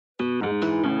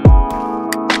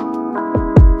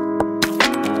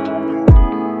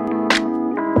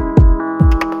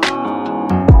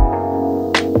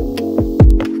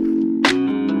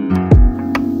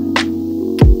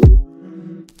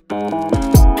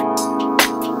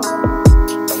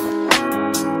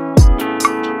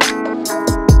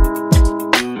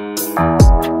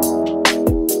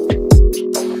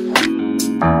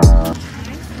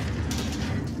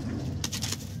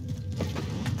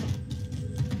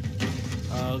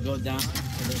Go down.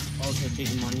 So there's also big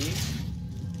money.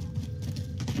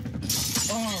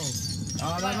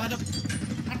 Oh, that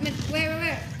Ahmed,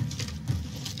 where?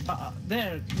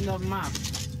 there, in the map.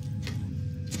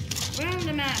 Where on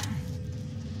the map?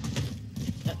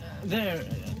 There.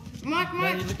 Mark,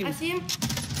 I see him.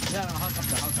 Yeah,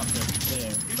 helicopter,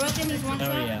 there. Broke him, he's one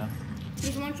shot. Yeah.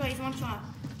 He's one shot.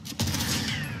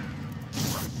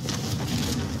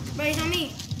 Bro, he's on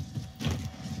me.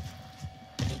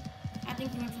 I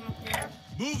think he went from up there.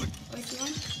 Moving. Oh, you see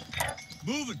one?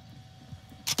 Moving.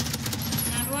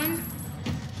 Another one.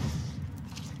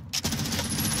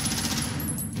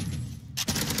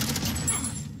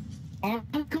 Oh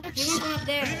my god! He went from up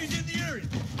there. Enemies in the area.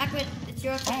 Ahmed, it's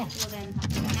your turn to kill them.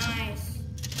 Nice.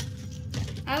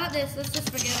 How about this? Let's just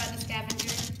forget about the scavenger.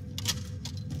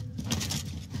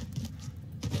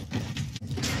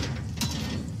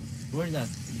 Where's that?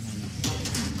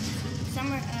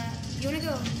 Somewhere, you wanna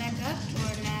go back up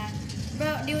or nah?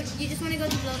 Bro, you just wanna go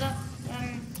to loadout?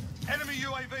 Enemy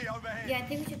UAV overhead. Yeah, I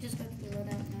think we should just go to the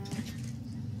loadout now.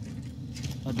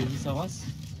 Oh, did he saw us?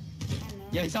 I don't know.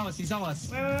 Yeah, he saw us.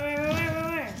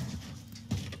 Where?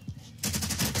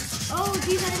 Oh,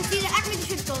 jeez, I didn't see that. Ahmed, you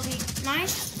should go me.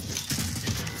 Nice.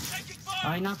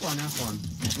 I knocked one.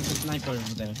 There's a sniper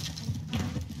over there.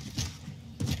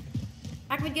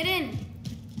 Ahmed, get in.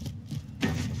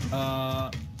 I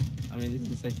mean, this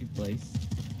is a safe place.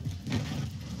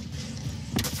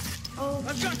 Oh,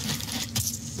 I've got you.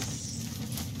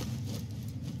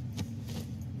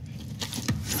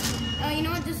 You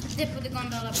know what? Just dip with the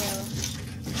gondola barrel.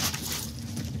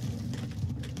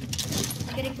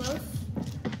 I'm getting close.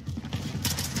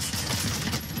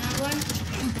 Another one.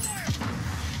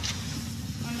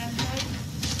 On left side.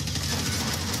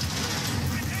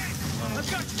 I've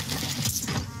got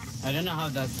you. I don't know how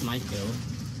that's my kill.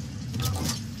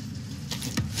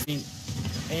 I mean,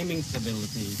 aiming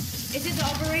stability. Is it the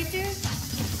operator?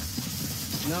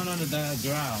 No, the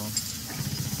drow.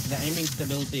 The aiming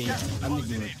stability. I'm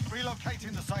Closing good. in.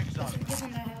 Relocating the safe zone. Give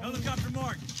him the hell. Helicopter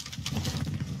mark.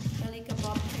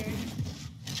 Helicopter.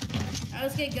 Alright,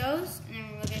 let's get goes, and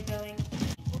then we'll get going.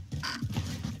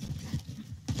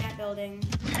 That building.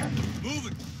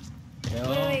 Moving.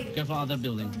 Wait. Careful other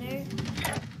building. Over there.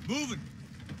 Moving.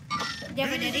 Do you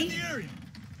have an Enemies in Eddie? the area.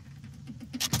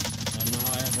 I know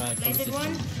I have a Blasted consistent-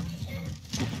 one.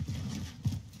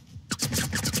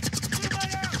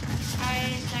 I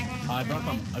tagged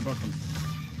one. I broke them.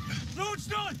 No, it's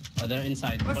done. Oh, they're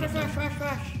inside. Rush. Both of them.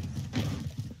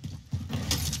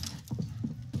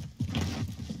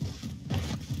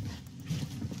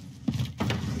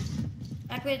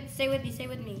 Ahmed, stay with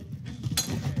me.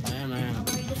 I am.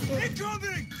 Oh, you just threw it.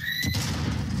 Incoming.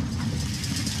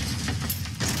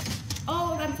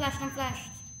 Oh, I'm flashed.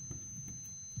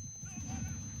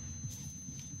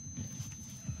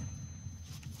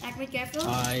 Ahmed, careful.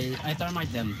 I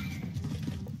thermite them.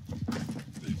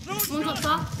 No, it's One's up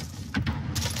done. top.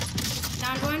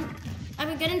 Down one.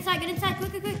 Ahmed, get inside, quick.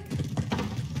 Alright.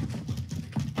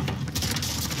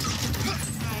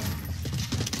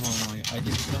 Oh my! I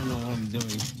just don't know what I'm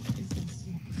doing.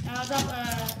 I'll drop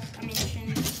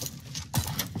ammunition.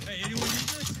 Hey, anyone need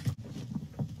this?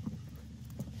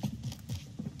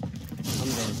 I'm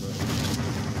going for it.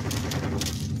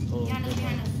 Oh, Behind us.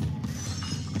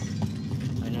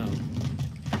 I know.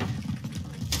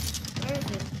 Where is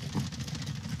it?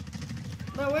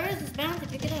 Bro, where is this bounty?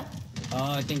 Pick it up.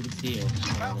 Oh, I think it's here.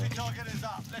 Bounty target is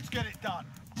up. Let's get it done.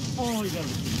 Oh, you got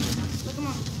it. Look, come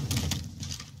on.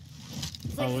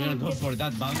 It's like Oh, we're gonna some go gift. for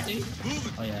that bounty?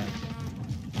 Moving. Oh yeah.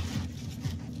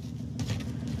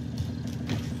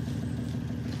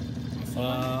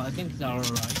 I think it's our right.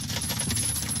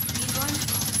 Need one.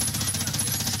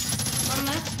 One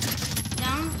left.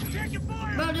 Down. Check your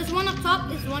fire. Bro, there's one up top.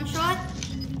 It's one shot.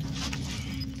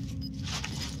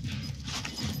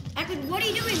 Ahmed, what are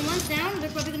you doing? One's down. They're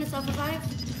probably gonna self-revive.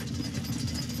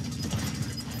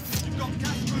 You've got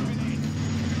gas moving in.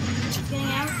 It's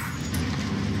getting out.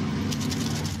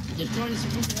 Destroy the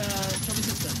shopping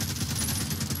system.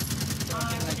 I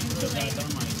didn't So too that's late.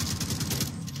 thermite.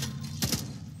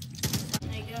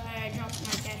 There you go. I dropped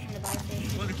my cash in the buy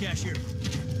station. Load of cash here.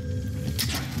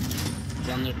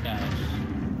 Thunder cash.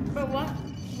 Bro, what?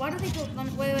 Why do they go?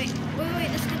 Wait.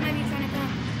 This kid might be trying to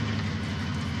come.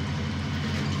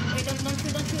 Wait, don't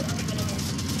shoot. Okay, whatever.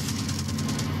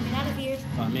 Get out of here.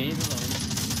 Me alone.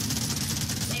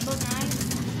 Stable, nice.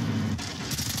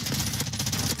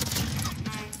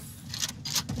 Nice.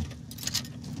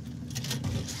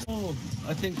 Oh,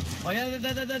 I think. Oh yeah,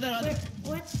 there.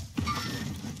 What?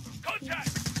 Contact.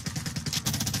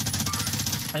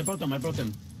 I broke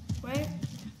him. Where?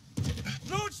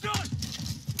 No, it's done.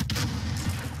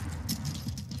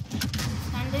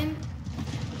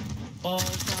 Oh,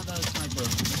 it's another sniper.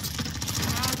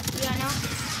 Yeah, no.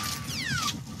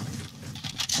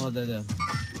 Oh, there.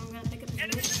 I'm gonna pick up his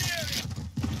Enemies loot. in the area.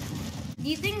 Do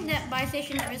you think that buy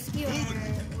station is risky or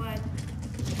what?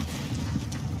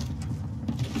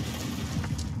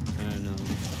 I don't know.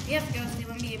 You have ghosts, they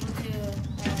won't be able to,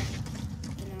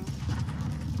 you know.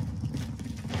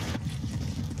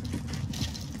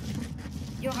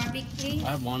 Your heartbeat, please. I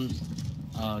have one.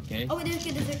 Okay. Oh, there's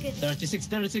a kid,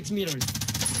 36 meters.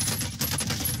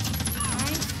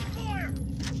 Nice. Fire!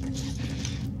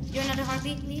 You another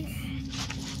heartbeat, please?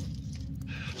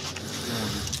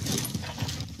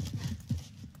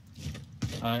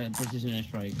 Precision and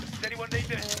strike. Does anyone need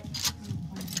this?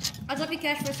 I'll drop you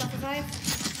cash for self-revive.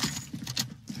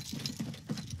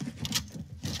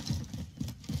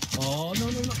 Oh, no.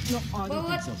 Oh, I don't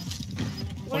What? think so.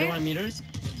 Where? 41 meters.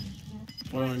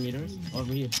 41 meters.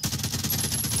 Over here.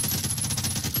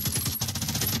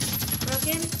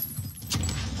 Broken?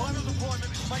 Final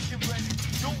deployment is making ready.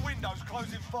 Your window's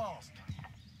closing fast.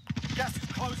 Gas is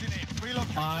closing in.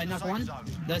 Relocate I to the knocked safe one. zone.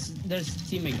 There's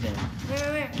teammate there.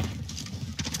 Where?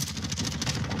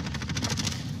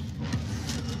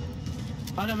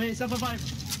 Oh no, man, self revive.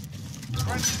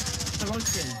 Friendly. The road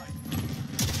skin.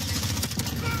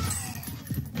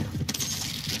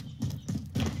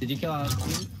 Did you kill our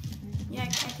team? Yeah, I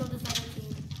killed this other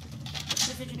team.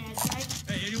 Precision airstrike.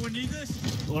 Hey, anyone need this?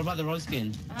 What about the road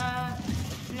skin? No,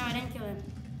 I didn't kill him.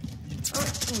 Oh,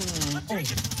 Oh, over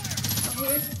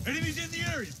here. Enemies in the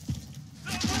area.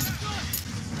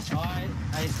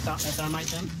 I thermite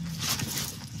them.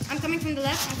 I'm coming from the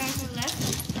left.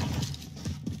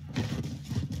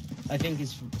 I think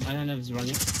I don't know if he's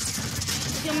running.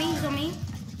 He's on me.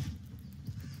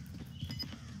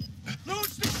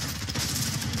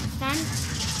 Stun.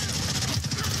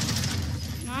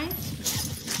 Nice.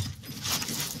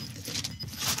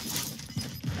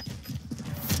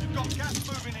 You've got gas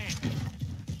moving in.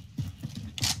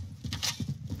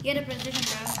 Get a precision,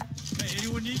 bro. Hey,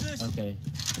 anyone need this? Okay.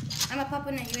 I'm a pop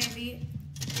in the UAV.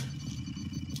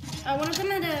 One of them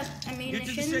had a Get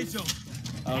to the safe ammunition. zone.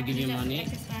 I'll give you money.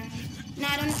 No,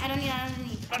 I don't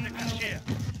need. Under I'm cash okay. here.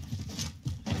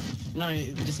 No,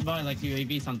 just buy like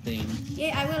UAV something.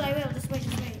 Yeah, I will. Just wait.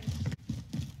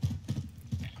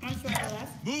 I'm to our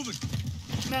left. Moving.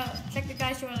 No, check the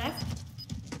guys to our left.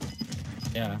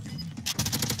 Yeah.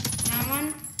 Down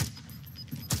one.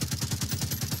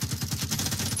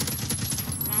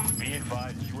 Be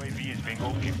advised, UAV is being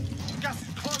ordered. Gas is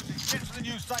closing. Get to the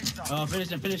new safe zone. Oh, finish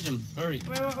him. Hurry.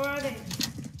 Where are they?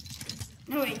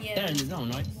 No, wait, yeah. They're in the zone,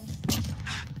 right?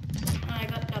 Oh, I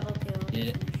got double kill.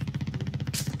 Yeah.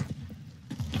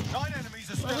 9 enemies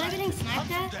are still Was I getting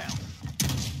sniped Hunt at? them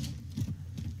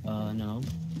down. No.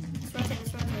 Let's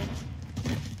rotate.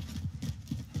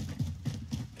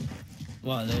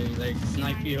 What, they like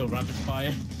snipe you rapid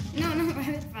fire? No,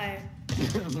 rapid fire.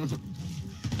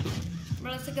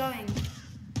 Where is it going?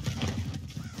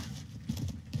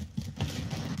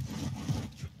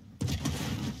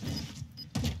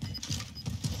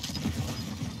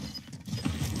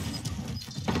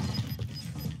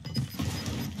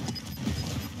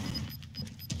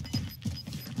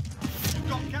 You've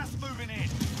got gas moving in.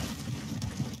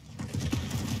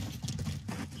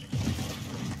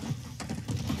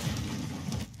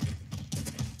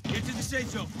 Get to the safe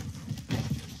zone.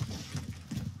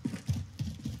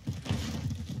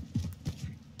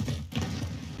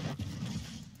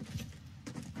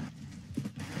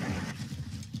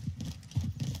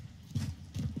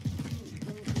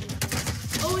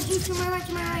 Oh, geez, to my right,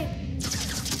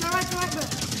 bro.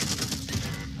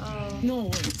 Oh. No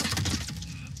way.